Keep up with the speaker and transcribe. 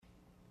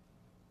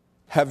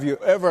Have you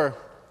ever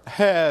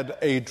had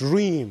a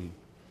dream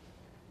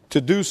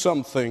to do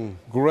something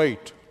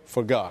great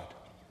for God?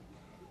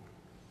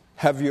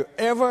 Have you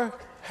ever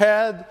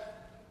had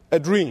a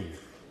dream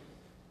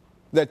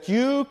that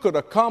you could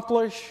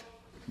accomplish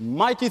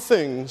mighty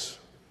things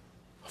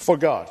for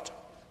God?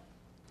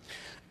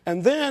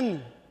 And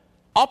then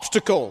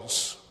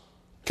obstacles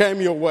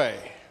came your way.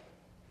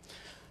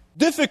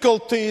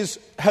 Difficulties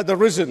had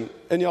arisen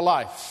in your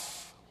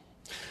life.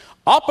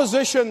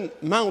 Opposition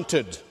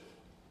mounted.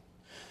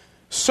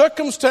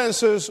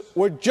 Circumstances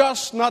were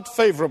just not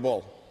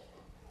favorable.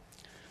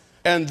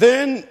 And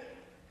then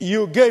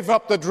you gave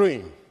up the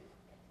dream.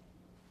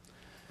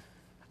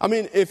 I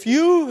mean, if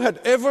you had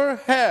ever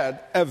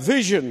had a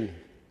vision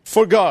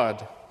for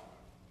God,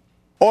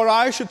 or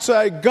I should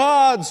say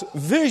God's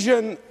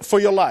vision for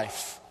your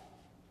life,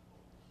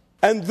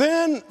 and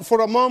then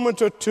for a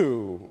moment or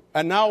two,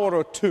 an hour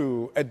or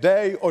two, a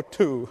day or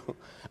two,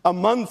 a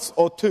month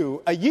or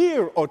two, a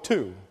year or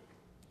two,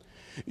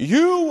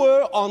 you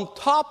were on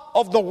top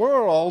of the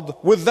world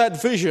with that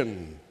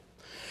vision.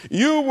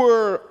 You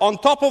were on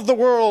top of the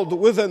world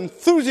with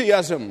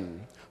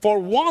enthusiasm for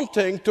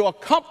wanting to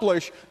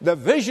accomplish the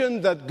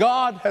vision that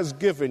God has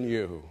given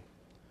you.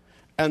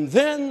 And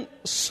then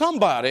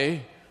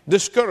somebody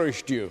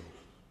discouraged you.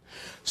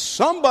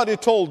 Somebody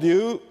told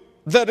you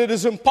that it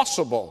is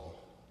impossible.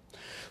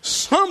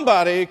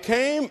 Somebody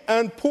came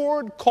and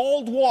poured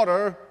cold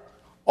water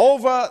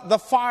over the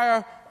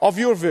fire of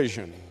your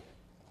vision.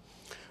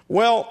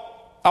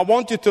 Well, I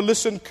want you to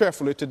listen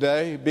carefully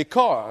today,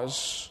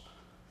 because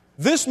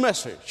this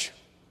message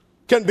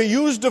can be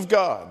used of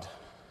God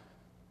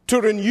to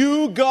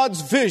renew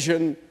God's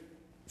vision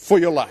for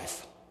your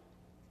life.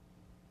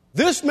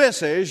 This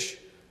message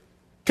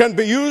can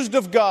be used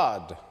of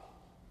God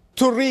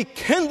to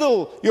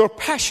rekindle your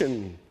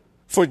passion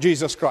for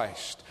Jesus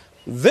Christ.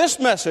 This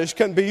message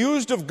can be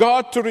used of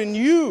God to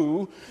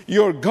renew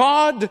your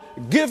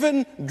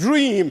God-given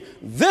dream.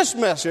 This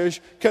message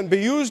can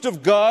be used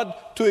of God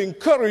to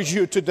encourage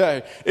you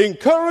today.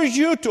 Encourage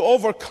you to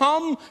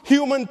overcome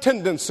human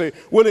tendency.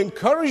 Will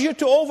encourage you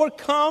to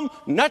overcome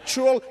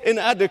natural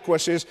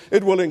inadequacies.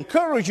 It will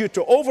encourage you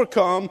to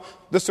overcome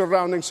the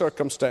surrounding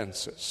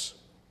circumstances.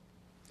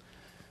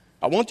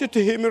 I want you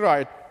to hear me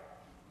right,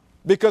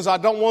 because I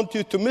don't want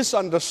you to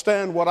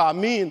misunderstand what I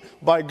mean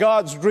by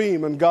God's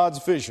dream and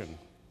God's vision.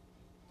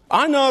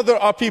 I know there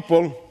are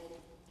people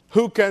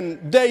who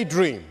can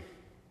daydream.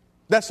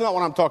 That's not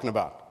what I'm talking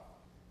about.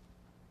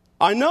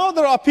 I know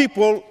there are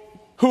people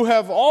who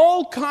have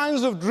all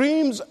kinds of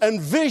dreams and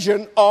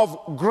vision of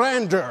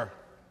grandeur.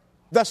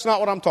 That's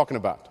not what I'm talking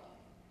about.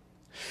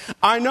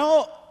 I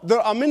know there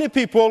are many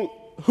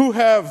people who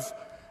have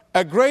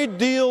a great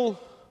deal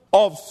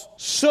of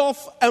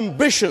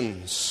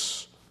self-ambitions.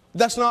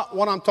 That's not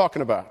what I'm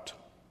talking about.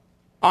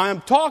 I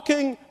am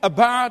talking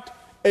about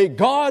a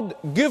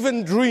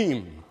God-given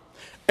dream,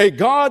 a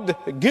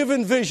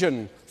God-given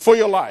vision for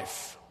your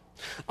life.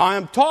 I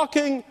am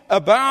talking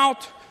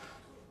about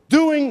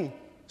doing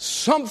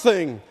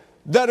something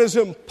that is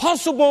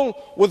impossible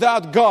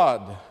without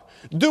God.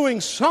 Doing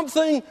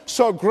something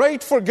so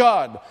great for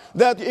God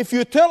that if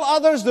you tell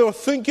others, they'll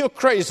think you're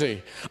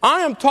crazy. I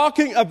am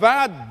talking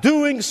about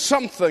doing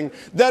something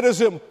that is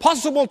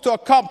impossible to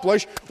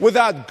accomplish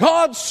without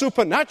God's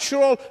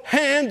supernatural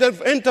hand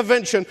of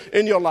intervention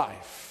in your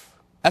life.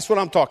 That's what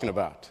I'm talking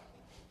about.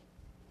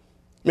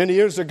 Many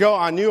years ago,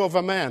 I knew of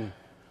a man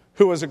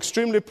who was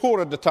extremely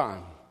poor at the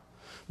time,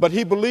 but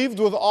he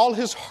believed with all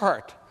his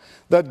heart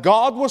that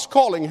God was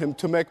calling him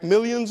to make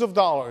millions of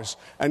dollars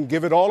and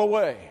give it all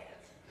away.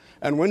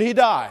 And when he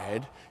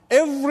died,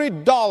 every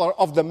dollar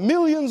of the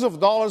millions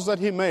of dollars that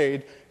he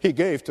made, he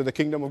gave to the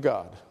kingdom of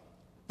God.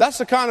 That's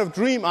the kind of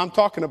dream I'm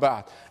talking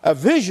about. A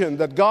vision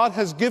that God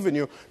has given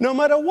you, no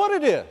matter what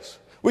it is.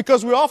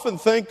 Because we often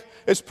think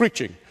it's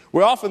preaching.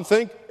 We often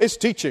think it's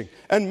teaching.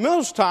 And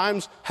most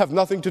times have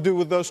nothing to do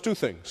with those two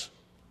things.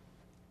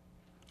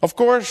 Of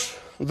course,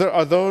 there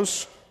are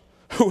those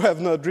who have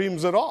no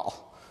dreams at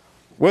all,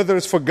 whether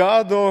it's for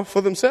God or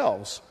for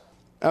themselves.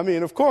 I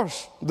mean, of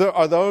course, there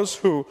are those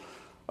who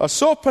are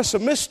so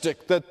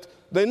pessimistic that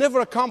they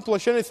never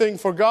accomplish anything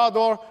for God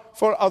or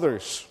for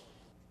others.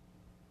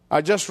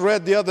 I just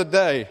read the other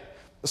day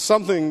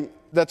something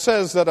that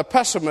says that a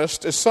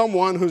pessimist is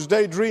someone whose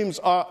daydreams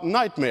are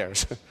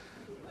nightmares.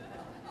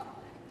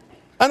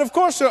 And of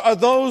course, there are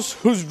those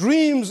whose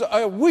dreams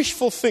are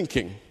wishful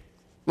thinking,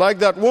 like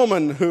that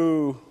woman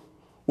who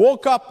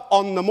woke up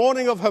on the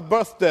morning of her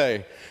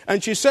birthday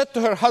and she said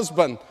to her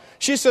husband,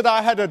 she said,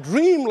 "I had a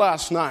dream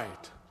last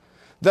night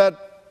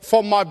that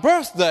for my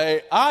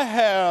birthday, I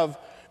have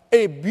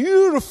a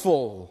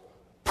beautiful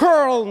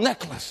pearl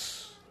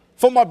necklace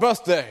for my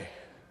birthday.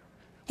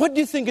 What do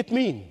you think it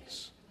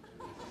means?"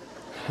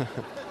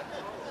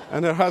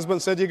 And her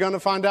husband said, "You're going to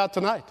find out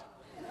tonight."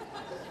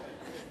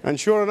 And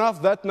sure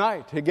enough, that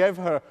night, he gave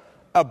her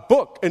a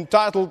book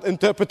entitled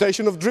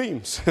Interpretation of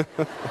Dreams.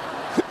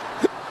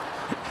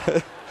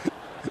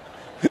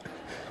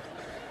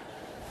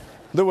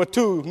 There were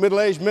two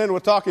middle-aged men who were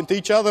talking to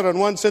each other, and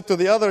one said to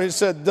the other, he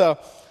said,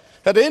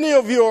 Had any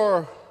of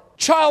your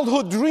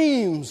childhood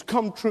dreams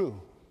come true?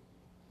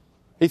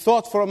 He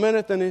thought for a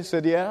minute and he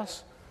said,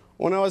 yes.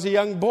 When I was a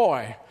young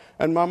boy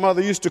and my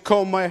mother used to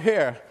comb my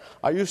hair,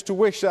 I used to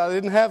wish that I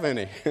didn't have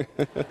any.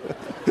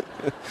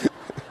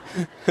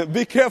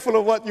 Be careful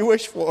of what you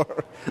wish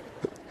for.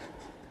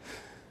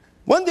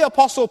 When the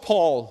Apostle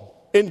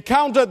Paul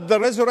encountered the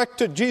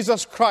resurrected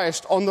Jesus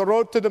Christ on the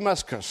road to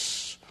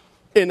Damascus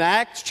in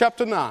Acts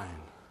chapter 9,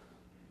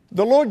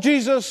 the Lord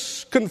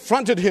Jesus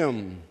confronted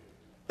him,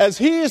 as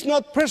he is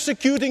not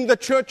persecuting the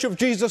church of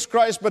Jesus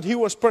Christ, but he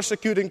was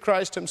persecuting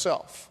Christ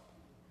himself.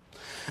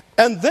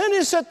 And then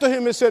he said to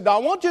him, he said, I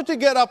want you to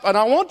get up and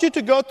I want you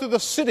to go to the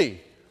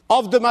city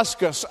of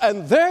Damascus,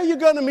 and there you're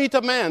going to meet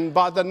a man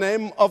by the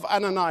name of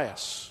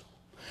Ananias.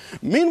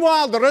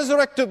 Meanwhile, the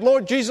resurrected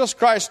Lord Jesus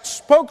Christ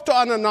spoke to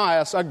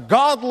Ananias, a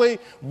godly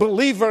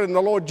believer in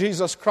the Lord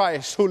Jesus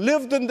Christ, who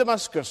lived in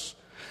Damascus.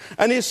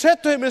 And he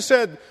said to him, he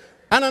said,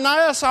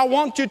 Ananias, I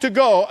want you to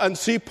go and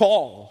see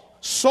Paul.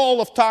 Saul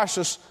of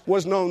Tarsus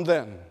was known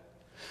then.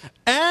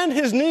 And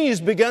his knees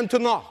began to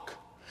knock.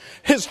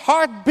 His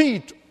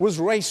heartbeat was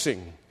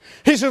racing.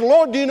 He said,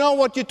 Lord, do you know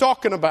what you're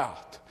talking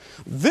about?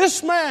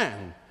 This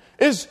man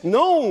is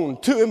known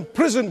to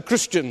imprison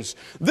Christians.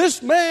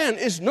 This man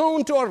is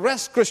known to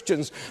arrest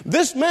Christians.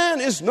 This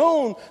man is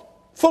known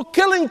for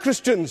killing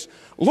Christians.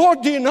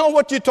 Lord, do you know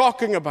what you're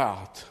talking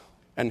about?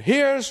 And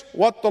here's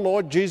what the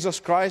Lord Jesus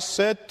Christ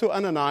said to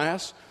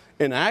Ananias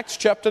in Acts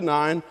chapter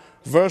 9,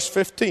 verse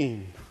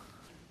 15.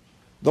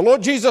 The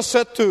Lord Jesus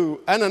said to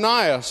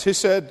Ananias, he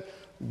said,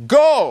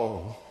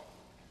 go,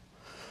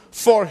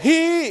 for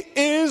he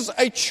is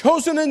a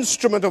chosen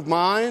instrument of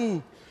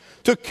mine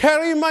to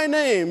carry my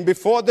name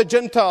before the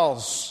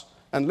Gentiles.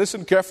 And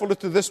listen carefully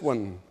to this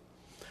one.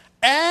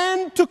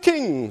 And to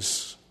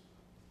kings.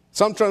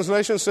 Some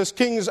translation says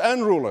kings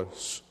and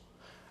rulers.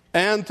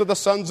 And to the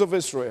sons of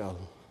Israel.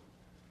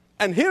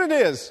 And here it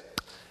is.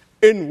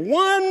 In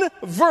one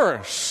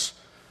verse,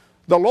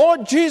 the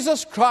Lord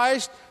Jesus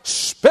Christ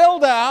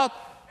spelled out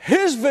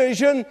his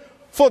vision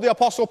for the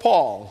Apostle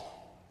Paul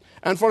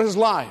and for his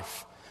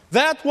life.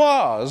 That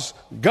was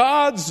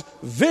God's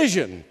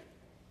vision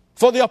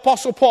for the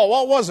Apostle Paul.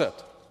 What was it?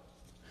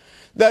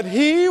 That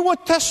he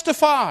would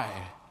testify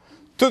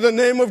to the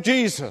name of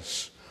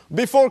Jesus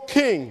before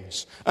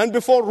kings and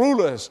before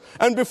rulers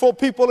and before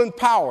people in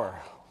power,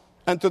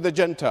 and to the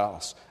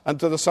Gentiles and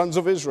to the sons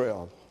of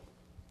Israel.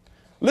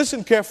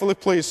 Listen carefully,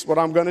 please, what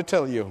I'm going to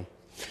tell you.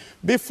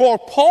 Before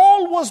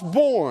Paul was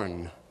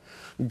born,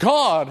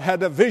 God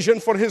had a vision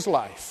for his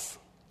life.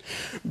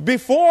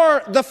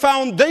 Before the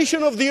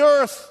foundation of the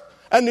earth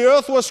and the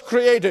earth was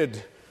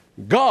created,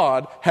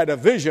 God had a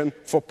vision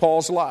for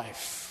Paul's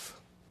life.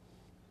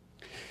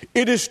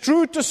 It is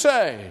true to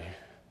say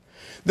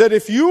that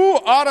if you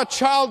are a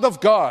child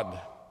of God,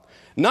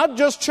 not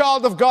just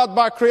child of God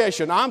by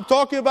creation, I'm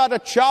talking about a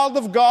child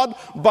of God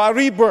by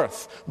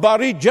rebirth, by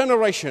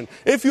regeneration.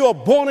 If you are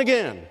born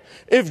again,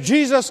 if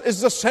Jesus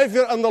is the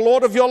Savior and the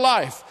Lord of your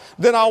life,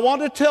 then I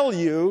want to tell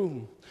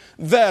you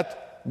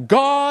that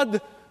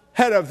God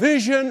had a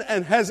vision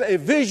and has a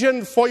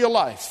vision for your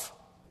life.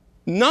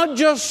 Not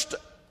just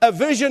a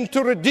vision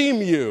to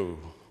redeem you,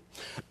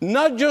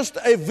 not just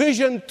a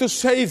vision to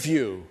save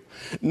you,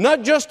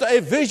 not just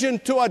a vision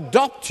to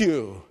adopt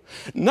you,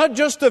 not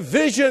just a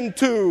vision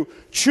to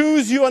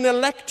choose you and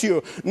elect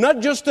you,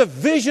 not just a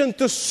vision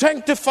to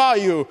sanctify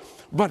you,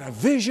 but a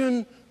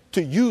vision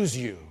to use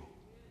you.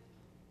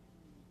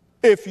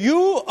 If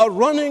you are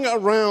running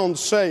around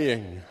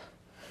saying,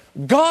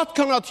 God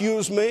cannot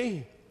use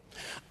me,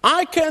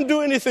 I can't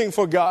do anything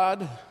for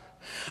God,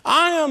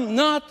 I am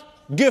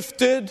not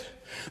gifted,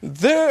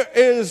 there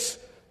is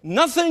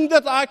nothing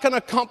that I can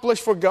accomplish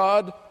for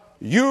God,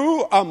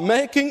 you are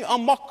making a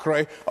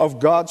mockery of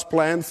God's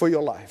plan for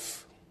your life.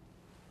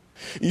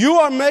 You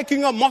are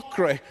making a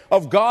mockery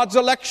of God's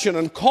election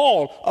and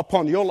call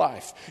upon your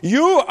life.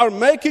 You are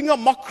making a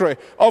mockery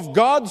of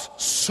God's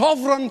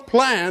sovereign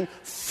plan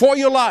for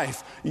your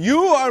life.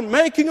 You are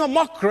making a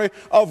mockery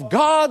of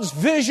God's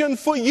vision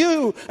for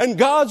you and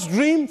God's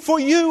dream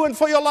for you and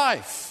for your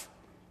life.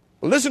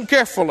 Listen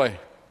carefully.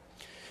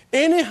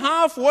 Any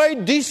halfway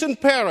decent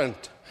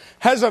parent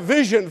has a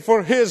vision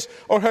for his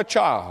or her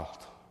child.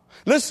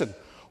 Listen.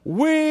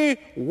 We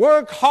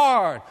work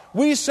hard,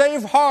 we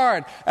save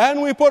hard,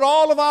 and we put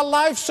all of our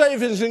life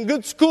savings in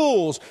good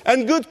schools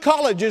and good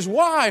colleges.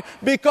 Why?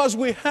 Because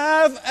we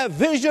have a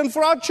vision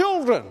for our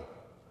children.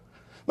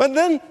 But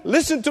then,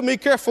 listen to me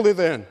carefully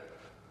then.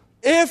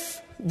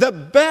 If the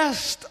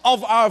best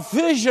of our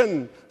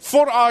vision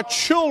for our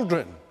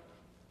children,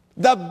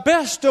 the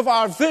best of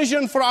our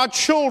vision for our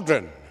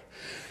children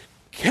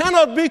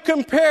cannot be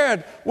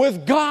compared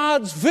with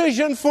God's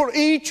vision for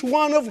each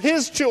one of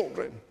His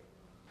children,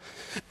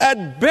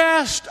 at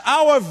best,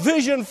 our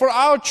vision for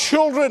our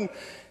children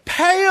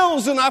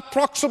pales in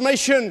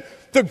approximation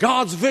to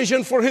God's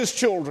vision for His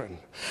children.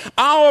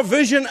 Our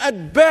vision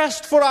at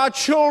best for our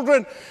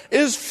children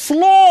is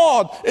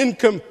flawed in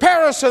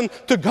comparison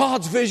to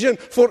God's vision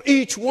for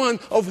each one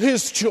of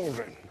His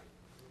children.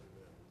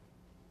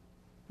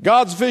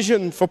 God's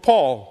vision for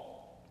Paul,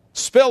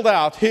 spelled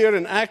out here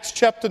in Acts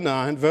chapter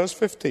 9, verse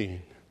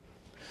 15,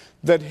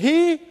 that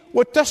he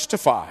would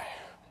testify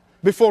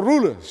before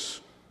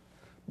rulers,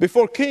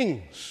 before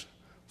kings,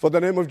 for the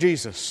name of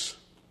Jesus.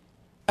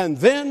 And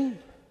then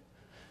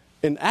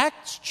in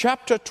Acts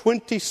chapter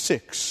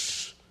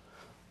 26,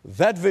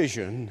 that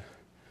vision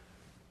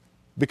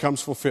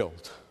becomes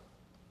fulfilled.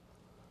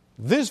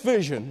 This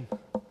vision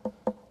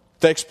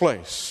takes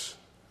place.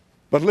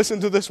 But listen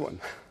to this one.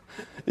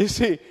 You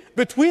see,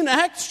 between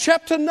Acts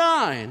chapter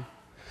 9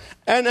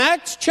 and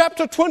Acts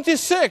chapter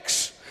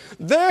 26,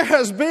 there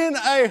has been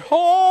a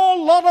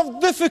whole lot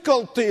of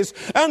difficulties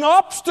and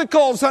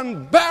obstacles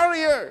and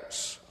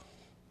barriers.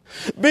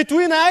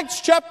 Between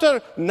Acts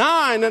chapter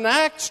 9 and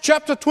Acts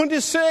chapter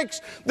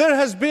 26, there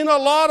has been a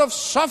lot of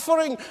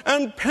suffering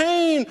and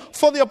pain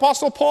for the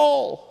Apostle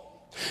Paul.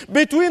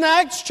 Between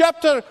Acts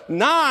chapter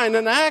 9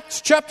 and Acts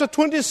chapter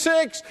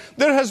 26,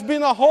 there has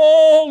been a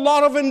whole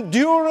lot of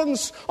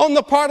endurance on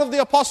the part of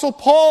the Apostle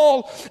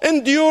Paul.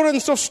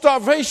 Endurance of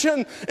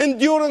starvation,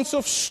 endurance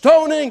of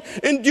stoning,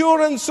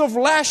 endurance of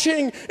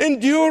lashing,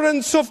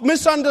 endurance of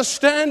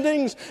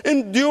misunderstandings,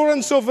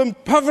 endurance of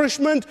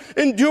impoverishment,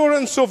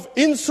 endurance of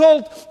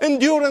insult,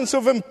 endurance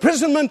of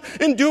imprisonment,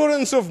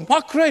 endurance of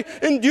mockery,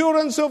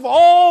 endurance of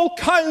all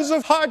kinds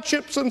of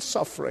hardships and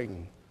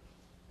suffering.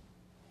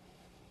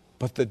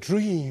 But the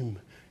dream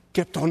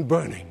kept on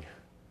burning.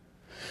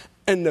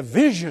 And the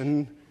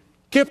vision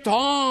kept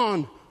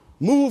on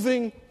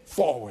moving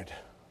forward.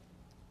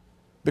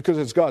 Because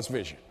it's God's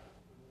vision.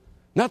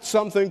 Not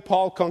something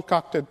Paul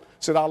concocted,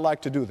 said, I'd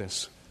like to do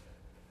this.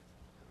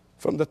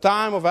 From the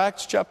time of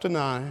Acts chapter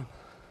 9,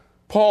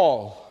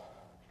 Paul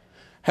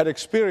had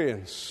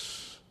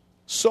experienced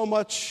so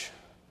much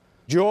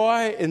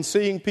joy in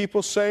seeing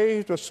people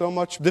saved, with so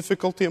much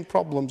difficulty and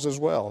problems as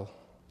well.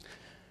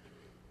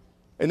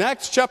 In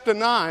Acts chapter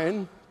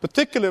 9,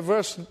 particularly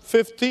verse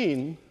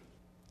 15,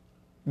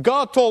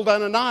 God told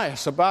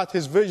Ananias about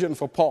his vision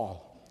for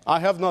Paul. I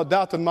have no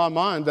doubt in my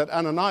mind that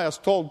Ananias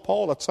told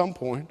Paul at some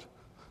point.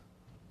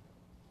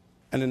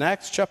 And in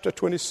Acts chapter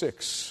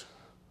 26,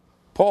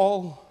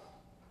 Paul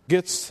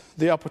gets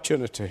the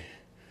opportunity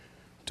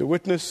to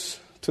witness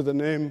to the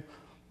name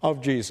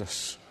of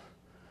Jesus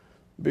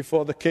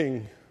before the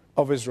king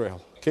of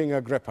Israel, King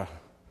Agrippa.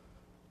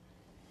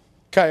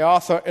 Kay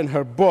Arthur, in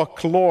her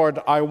book, Lord,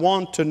 I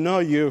Want to Know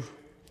You,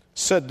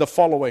 said the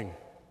following.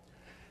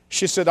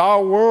 She said,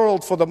 our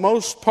world, for the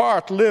most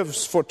part,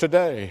 lives for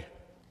today.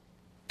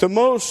 To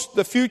most,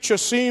 the future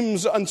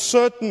seems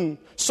uncertain,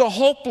 so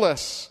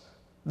hopeless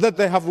that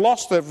they have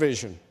lost their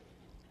vision,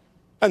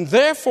 and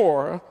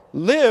therefore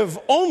live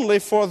only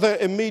for their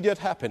immediate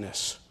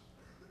happiness.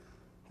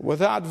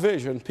 Without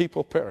vision,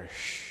 people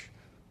perish.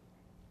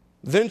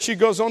 Then she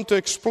goes on to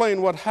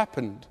explain what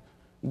happened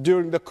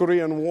during the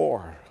Korean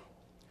War.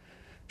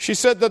 She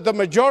said that the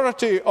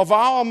majority of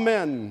our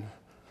men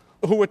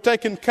who were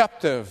taken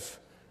captive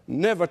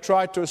never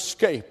tried to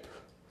escape.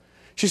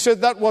 She said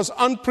that was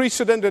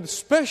unprecedented,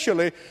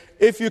 especially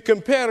if you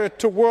compare it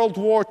to World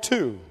War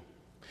II.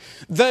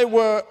 They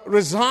were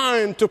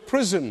resigned to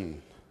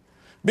prison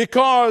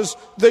because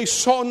they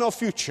saw no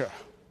future.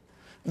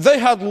 They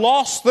had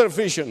lost their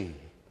vision.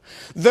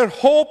 Their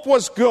hope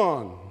was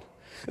gone.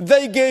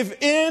 They gave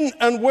in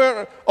and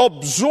were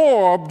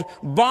absorbed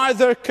by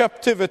their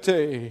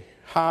captivity.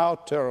 How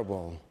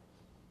terrible.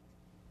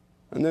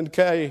 And then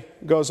Kay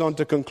goes on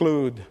to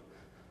conclude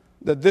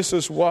that this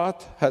is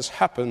what has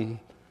happened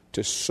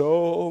to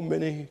so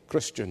many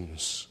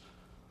Christians.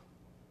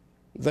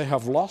 They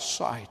have lost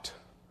sight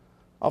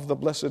of the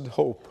blessed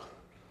hope.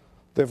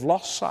 They've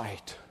lost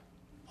sight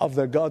of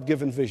their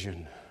God-given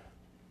vision.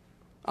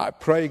 I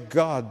pray,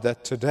 God,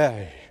 that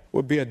today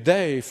would be a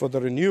day for the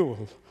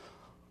renewal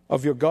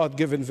of your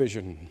God-given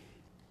vision.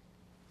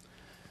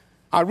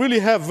 I really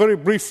have, very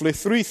briefly,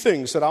 3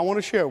 things that I want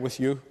to share with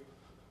you.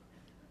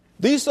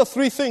 These are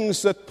 3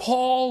 things that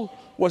Paul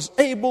was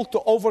able to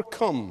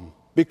overcome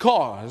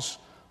because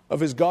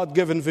of his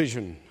God-given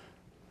vision.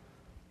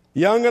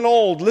 Young and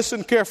old,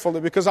 listen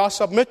carefully, because I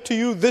submit to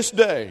you this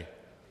day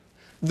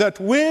that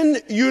when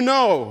you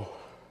know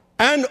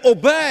and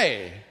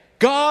obey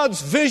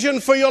God's vision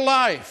for your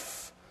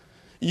life,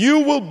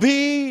 you will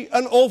be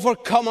an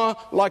overcomer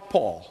like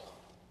Paul.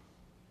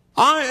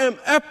 I am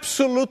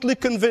absolutely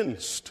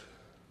convinced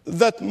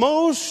that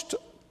most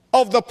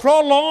of the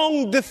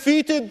prolonged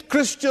defeated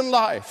Christian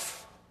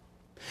life,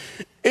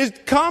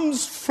 it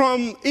comes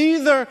from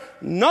either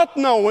not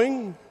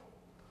knowing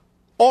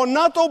or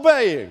not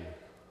obeying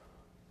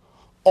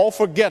or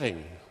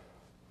forgetting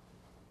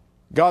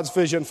God's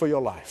vision for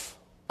your life.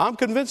 I'm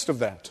convinced of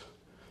that.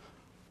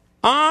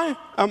 I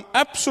am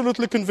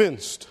absolutely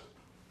convinced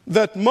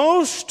that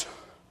most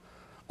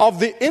of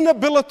the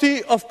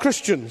inability of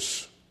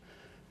Christians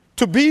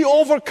to be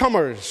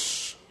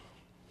overcomers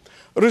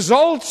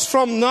results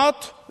from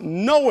not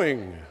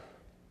knowing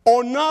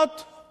or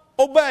not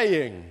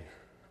obeying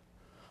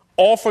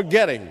or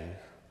forgetting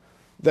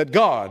that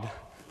God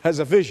has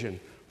a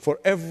vision for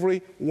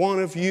every one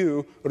of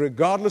you,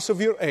 regardless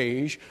of your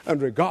age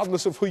and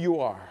regardless of who you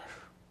are.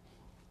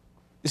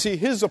 You see,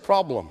 here's the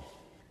problem.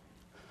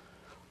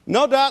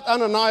 No doubt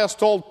Ananias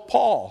told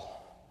Paul,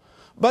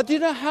 but you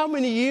know how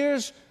many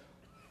years,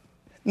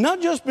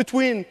 not just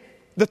between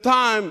the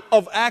time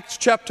of Acts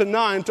chapter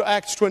 9 to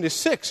Acts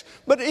 26,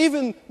 but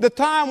even the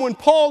time when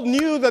Paul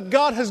knew that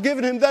God has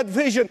given him that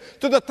vision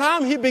to the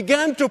time he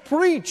began to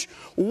preach,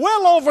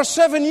 well over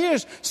 7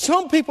 years.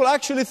 Some people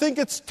actually think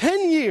it's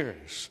 10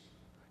 years.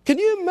 Can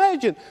you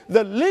imagine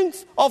the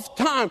length of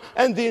time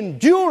and the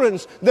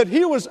endurance that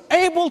he was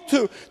able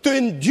to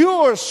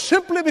endure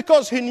simply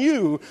because he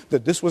knew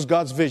that this was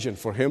God's vision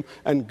for him,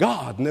 and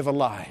God never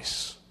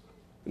lies.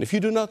 And if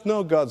you do not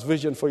know God's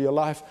vision for your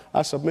life,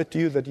 I submit to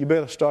you that you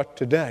better start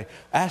today.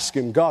 Ask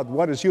Him, God,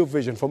 what is your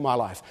vision for my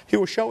life? He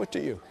will show it to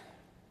you.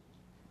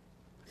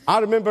 I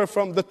remember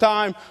from the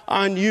time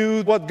I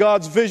knew what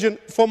God's vision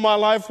for my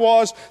life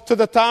was to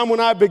the time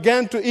when I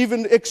began to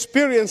even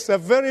experience the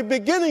very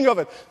beginning of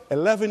it.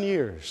 11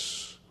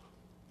 years.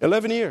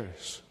 11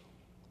 years.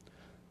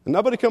 And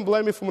nobody can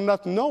blame me for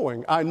not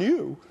knowing. I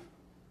knew.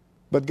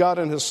 But God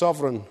in His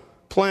sovereign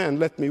plan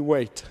let me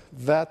wait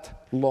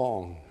that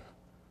long.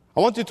 I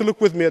want you to look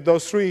with me at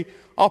those 3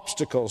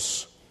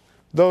 obstacles,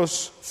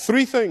 those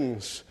 3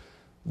 things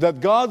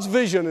that God's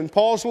vision in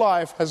Paul's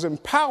life has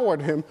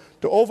empowered him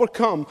to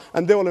overcome,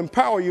 and they will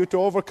empower you to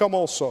overcome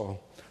also.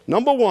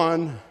 Number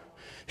 1,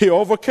 he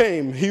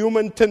overcame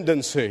human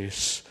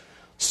tendencies.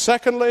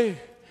 Secondly,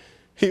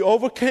 he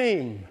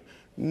overcame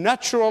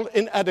natural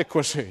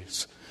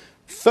inadequacies.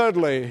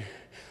 Thirdly,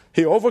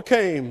 he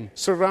overcame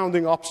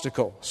surrounding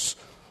obstacles.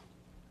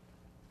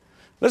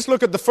 Let's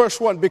look at the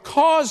first one.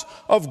 Because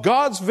of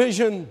God's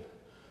vision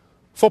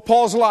for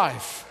Paul's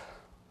life,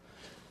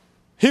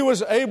 he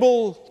was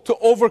able to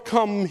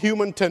overcome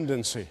human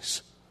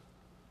tendencies.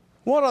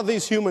 What are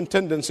these human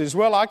tendencies?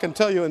 Well, I can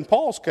tell you in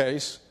Paul's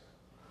case,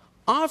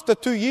 after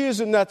 2 years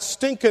in that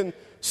stinking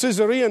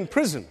Caesarean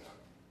prison,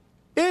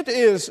 it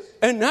is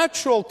a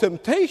natural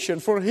temptation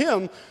for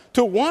him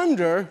to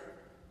wonder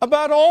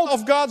about all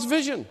of God's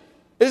vision.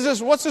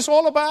 What's this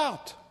all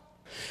about?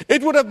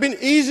 It would have been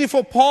easy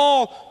for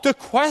Paul to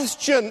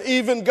question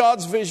even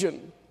God's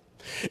vision.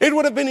 It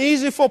would have been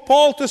easy for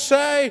Paul to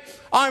say,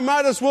 I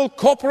might as well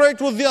cooperate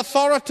with the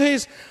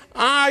authorities.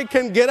 I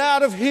can get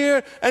out of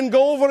here and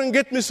go over and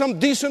get me some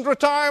decent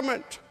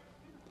retirement.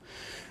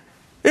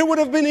 It would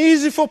have been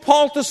easy for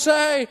Paul to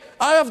say,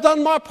 I have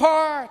done my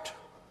part.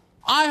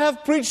 I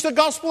have preached the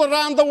gospel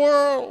around the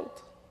world.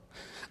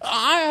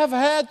 I have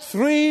had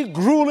 3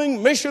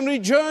 grueling missionary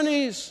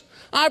journeys.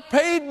 I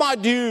paid my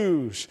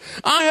dues.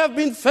 I have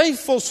been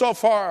faithful so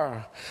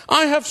far.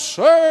 I have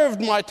served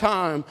my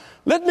time.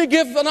 Let me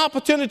give an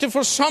opportunity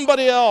for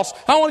somebody else.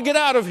 I want to get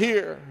out of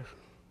here.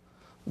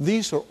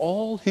 These are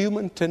all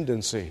human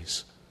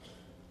tendencies.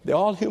 They're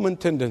all human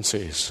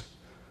tendencies.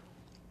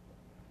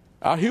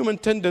 Our human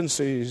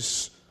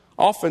tendencies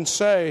often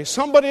say,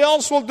 somebody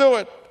else will do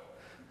it.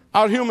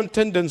 Our human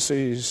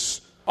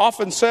tendencies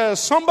often says,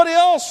 somebody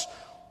else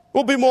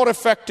will be more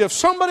effective.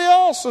 Somebody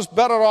else is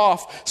better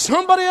off.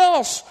 Somebody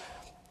else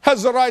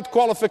has the right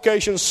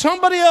qualifications.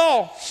 Somebody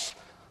else.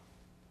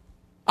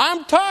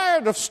 I'm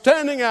tired of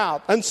standing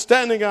out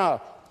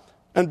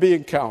and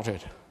being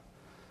counted.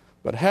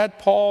 But had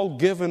Paul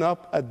given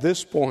up at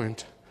this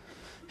point,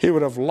 he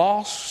would have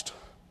lost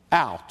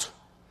out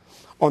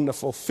on the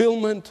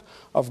fulfillment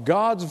of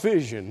God's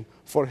vision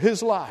for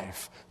his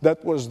life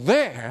that was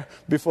there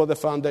before the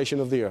foundation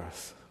of the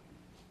earth.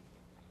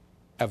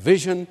 A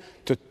vision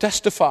to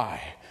testify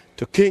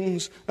to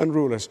kings and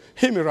rulers.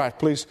 Hear me right,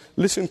 please.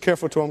 Listen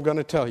carefully to what I'm going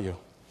to tell you.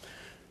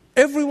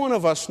 Every one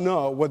of us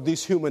know what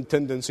these human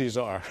tendencies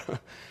are.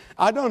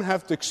 I don't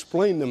have to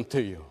explain them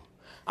to you.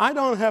 I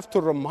don't have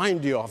to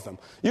remind you of them.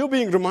 You're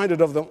being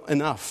reminded of them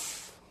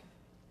enough.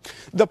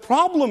 The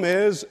problem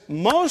is,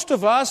 most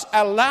of us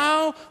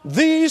allow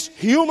these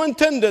human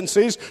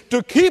tendencies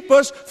to keep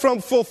us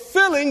from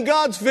fulfilling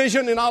God's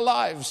vision in our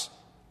lives.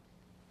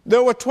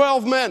 There were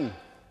 12 men.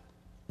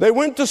 They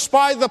went to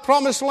spy the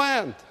promised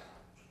land.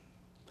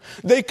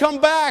 They come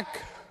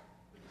back.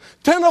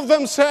 10 of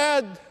them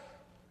said,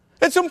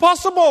 it's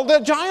impossible. There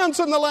are giants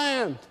in the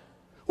land.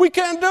 We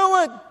can't do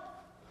it.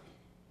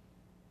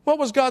 What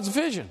was God's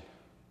vision?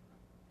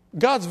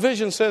 God's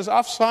vision says,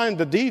 I've signed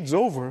the deeds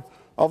over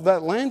of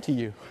that land to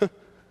you.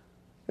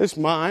 It's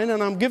mine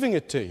and I'm giving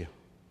it to you.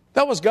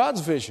 That was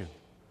God's vision.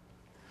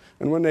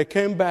 And when they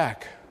came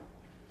back,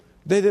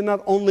 they did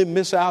not only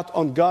miss out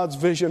on God's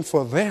vision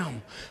for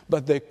them,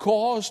 but they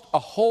caused a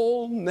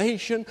whole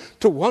nation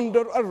to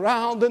wander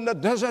around in the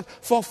desert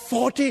for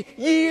 40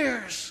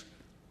 years.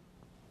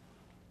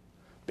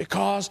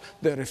 Because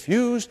they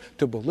refused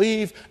to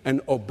believe and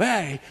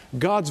obey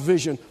God's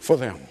vision for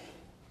them.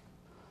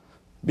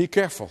 Be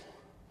careful.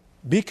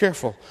 Be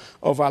careful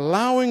of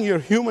allowing your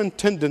human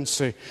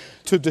tendency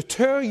to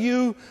deter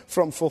you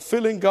from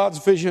fulfilling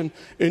God's vision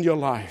in your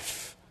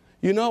life.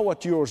 You know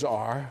what yours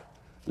are.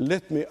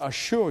 Let me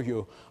assure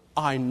you,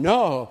 I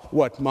know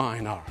what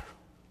mine are.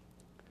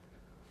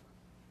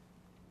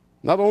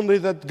 Not only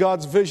that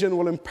God's vision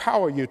will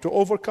empower you to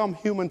overcome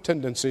human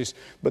tendencies,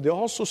 but they're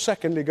also,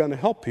 secondly, going to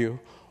help you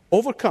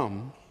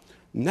overcome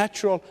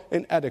natural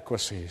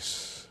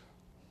inadequacies.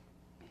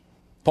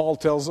 Paul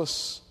tells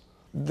us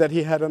that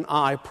he had an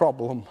eye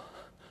problem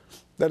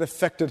that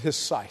affected his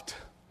sight.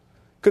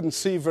 Couldn't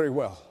see very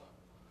well.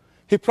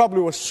 He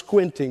probably was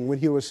squinting when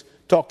he was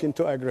talking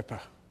to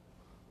Agrippa.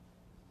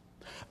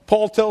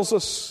 Paul tells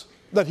us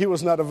that he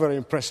was not a very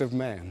impressive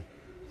man,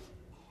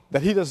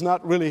 that he does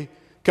not really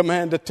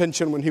command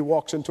attention when he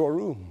walks into a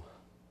room.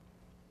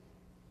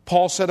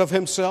 Paul said of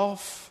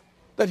himself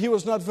that he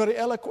was not very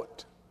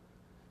eloquent.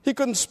 He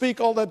couldn't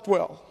speak all that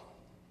well.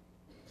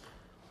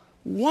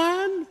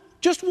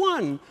 Just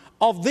one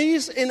of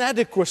these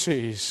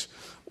inadequacies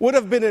would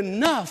have been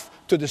enough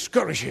to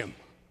discourage him.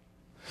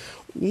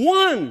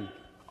 One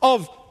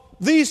of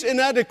these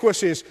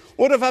inadequacies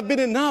would have been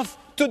enough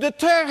to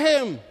deter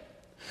him.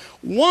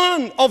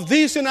 One of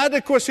these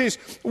inadequacies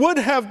would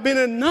have been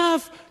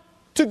enough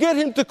to get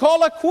him to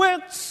call it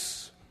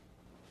quits.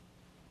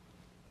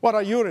 What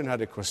are your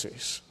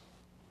inadequacies?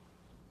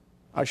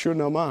 I sure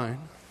know mine.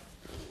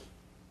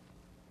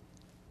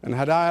 And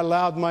had I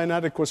allowed my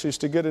inadequacies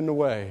to get in the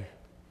way,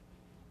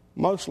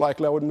 most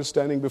likely I wouldn't be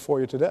standing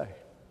before you today.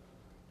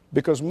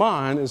 Because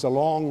mine is a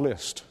long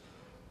list.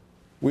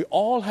 We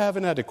all have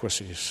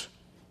inadequacies.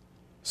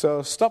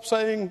 So stop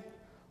saying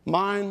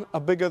mine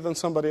are bigger than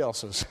somebody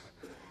else's.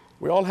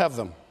 We all have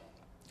them.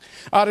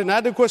 Our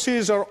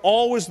inadequacies are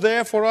always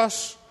there for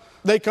us.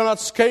 They cannot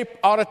escape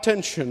our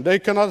attention. They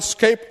cannot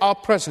escape our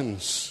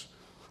presence.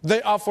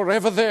 They are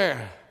forever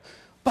there.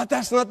 But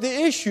that's not the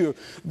issue.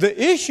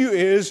 The issue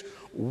is,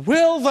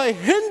 will they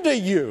hinder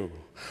you?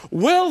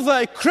 Will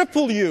they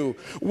cripple you?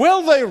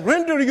 Will they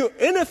render you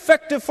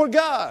ineffective for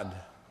God?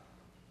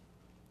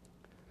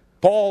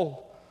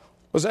 Paul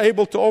was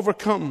able to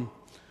overcome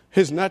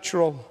his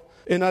natural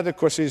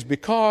inadequacies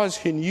because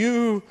he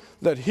knew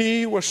that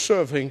he was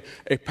serving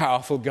a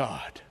powerful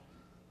God.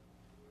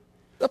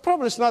 The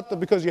problem is not that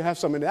because you have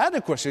some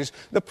inadequacies.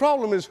 The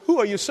problem is, who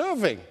are you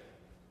serving?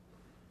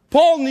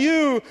 Paul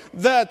knew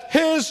that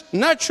his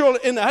natural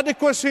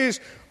inadequacies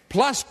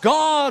plus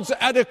God's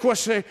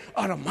adequacy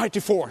are a mighty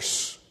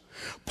force.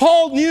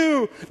 Paul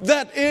knew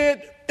that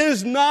it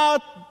is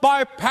not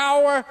by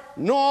power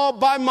nor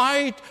by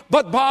might,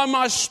 but by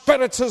my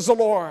Spirit, says the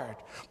Lord.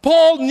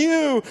 Paul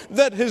knew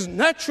that his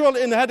natural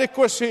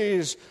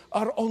inadequacies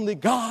are only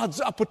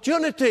God's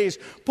opportunities.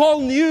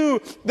 Paul knew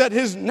that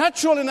his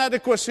natural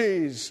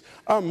inadequacies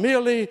are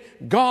merely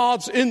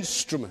God's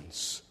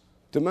instruments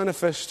to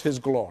manifest his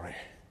glory.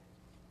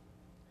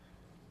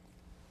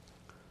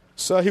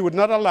 So he would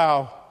not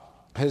allow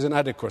his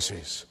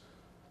inadequacies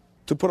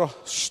to put a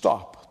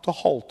stop, to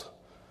halt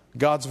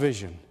God's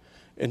vision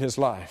in his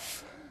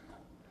life.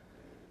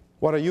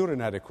 What are your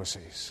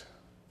inadequacies?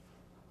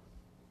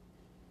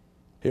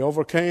 He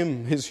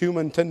overcame his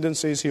human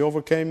tendencies. He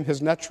overcame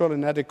his natural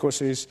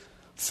inadequacies.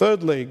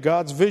 Thirdly,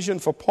 God's vision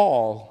for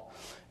Paul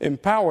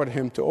empowered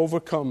him to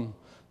overcome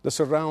the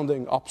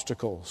surrounding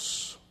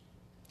obstacles.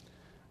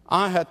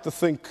 I had to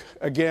think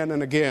again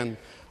and again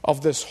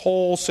of this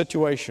whole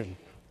situation.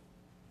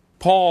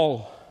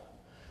 Paul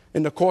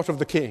in the court of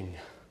the king.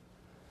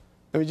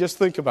 Let me just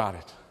think about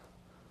it.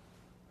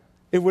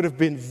 It would have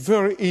been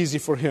very easy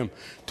for him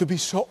to be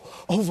so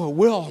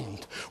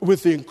overwhelmed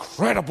with the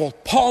incredible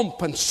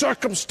pomp and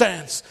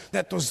circumstance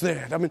that was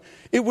there. I mean,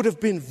 it would have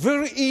been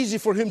very easy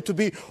for him to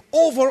be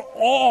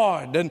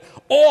overawed and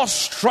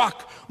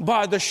awestruck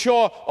by the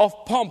show of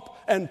pomp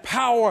and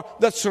power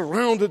that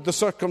surrounded the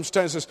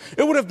circumstances.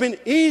 It would have been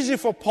easy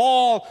for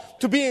Paul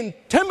to be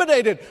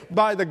intimidated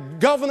by the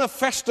governor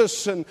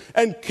Festus and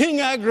King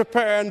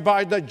Agrippa and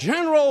by the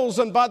generals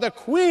and by the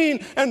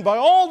queen and by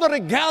all the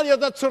regalia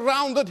that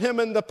surrounded him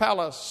in the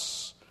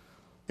palace.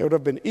 It would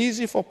have been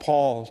easy for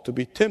Paul to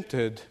be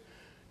tempted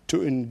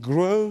to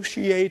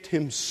ingratiate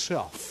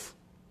himself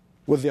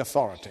with the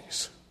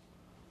authorities.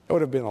 It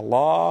would have been a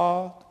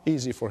lot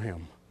easier for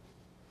him.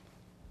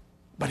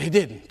 But he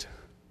didn't.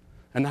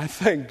 And I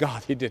thank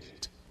God he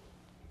didn't.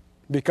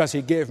 Because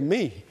he gave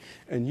me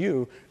and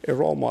you a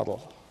role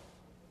model.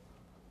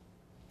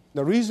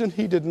 The reason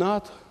he did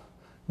not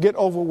get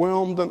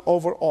overwhelmed and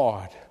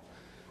overawed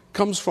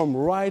comes from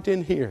right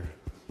in here.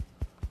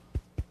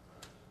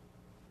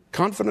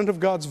 Confident of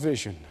God's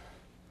vision.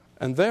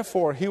 And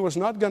therefore, he was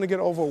not going to get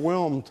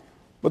overwhelmed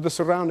with the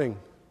surrounding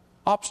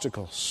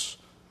obstacles.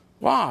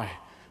 Why?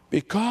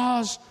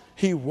 Because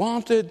he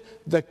wanted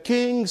the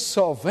king's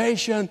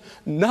salvation,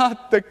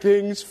 not the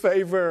king's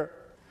favor.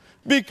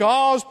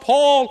 Because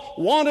Paul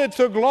wanted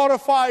to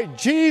glorify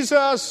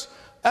Jesus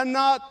and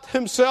not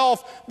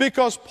himself.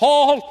 Because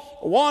Paul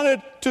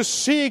wanted to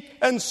seek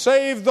and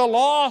save the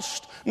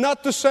lost,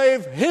 not to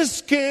save his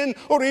skin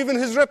or even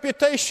his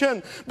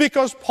reputation.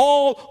 Because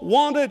Paul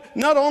wanted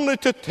not only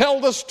to tell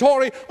the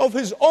story of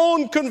his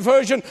own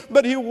conversion,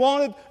 but he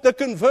wanted the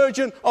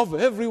conversion of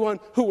everyone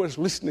who was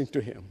listening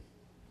to him.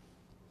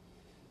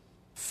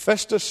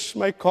 Festus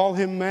may call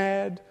him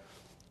mad.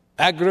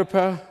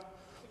 Agrippa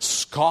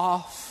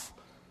scoff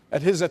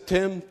at his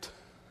attempt.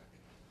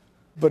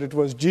 but it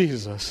was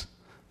Jesus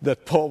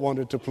that Paul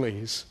wanted to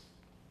please.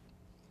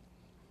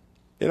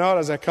 You know,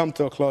 as I come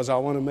to a close, I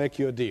want to make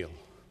you a deal.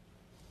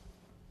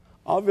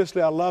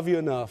 Obviously, I love you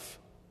enough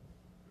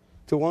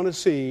to want to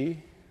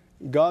see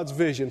God's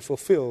vision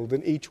fulfilled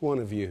in each one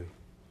of you.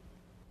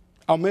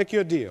 I'll make you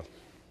a deal.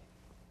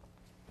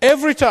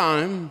 Every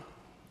time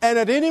and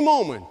at any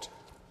moment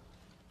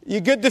you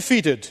get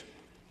defeated,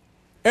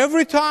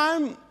 every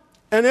time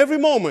and every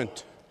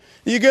moment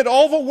you get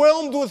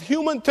overwhelmed with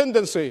human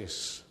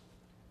tendencies,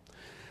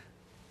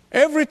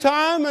 every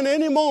time and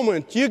any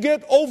moment you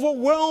get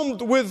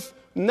overwhelmed with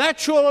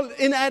natural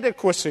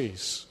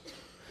inadequacies,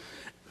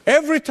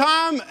 every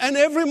time and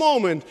every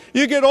moment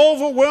you get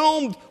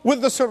overwhelmed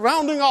with the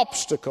surrounding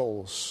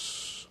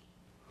obstacles,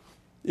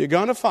 you're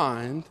going to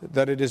find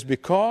that it is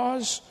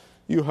because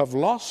you have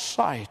lost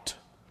sight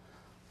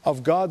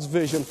of God's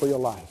vision for your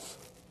life.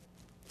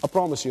 I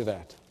promise you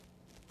that.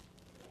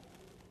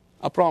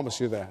 I promise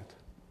you that.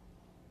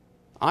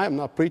 I am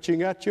not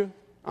preaching at you.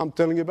 I'm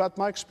telling you about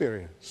my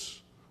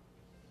experience.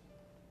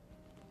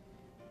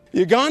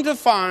 You're going to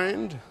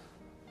find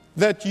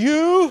that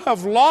you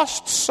have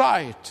lost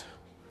sight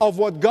of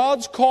what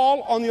God's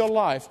call on your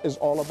life is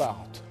all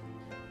about.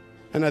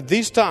 And at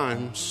these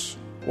times,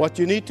 what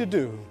you need to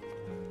do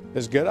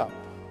is get up,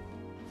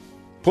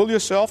 pull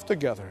yourself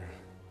together,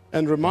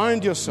 and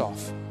remind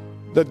yourself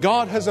that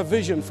God has a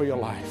vision for your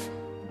life,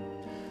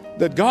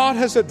 that God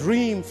has a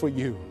dream for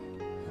you,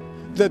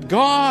 that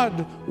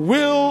God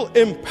will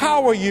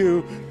empower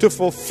you to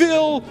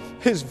fulfill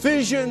His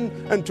vision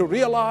and to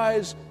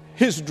realize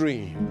His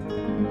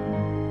dream.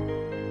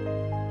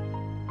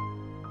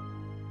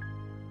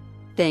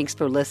 Thanks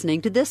for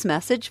listening to this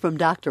message from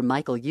Dr.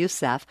 Michael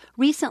Youssef,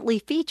 recently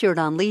featured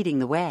on Leading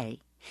the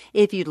Way.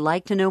 If you'd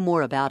like to know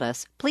more about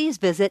us, please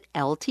visit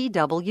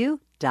ltw.org.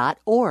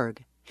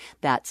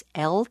 That's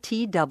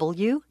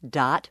ltw.org.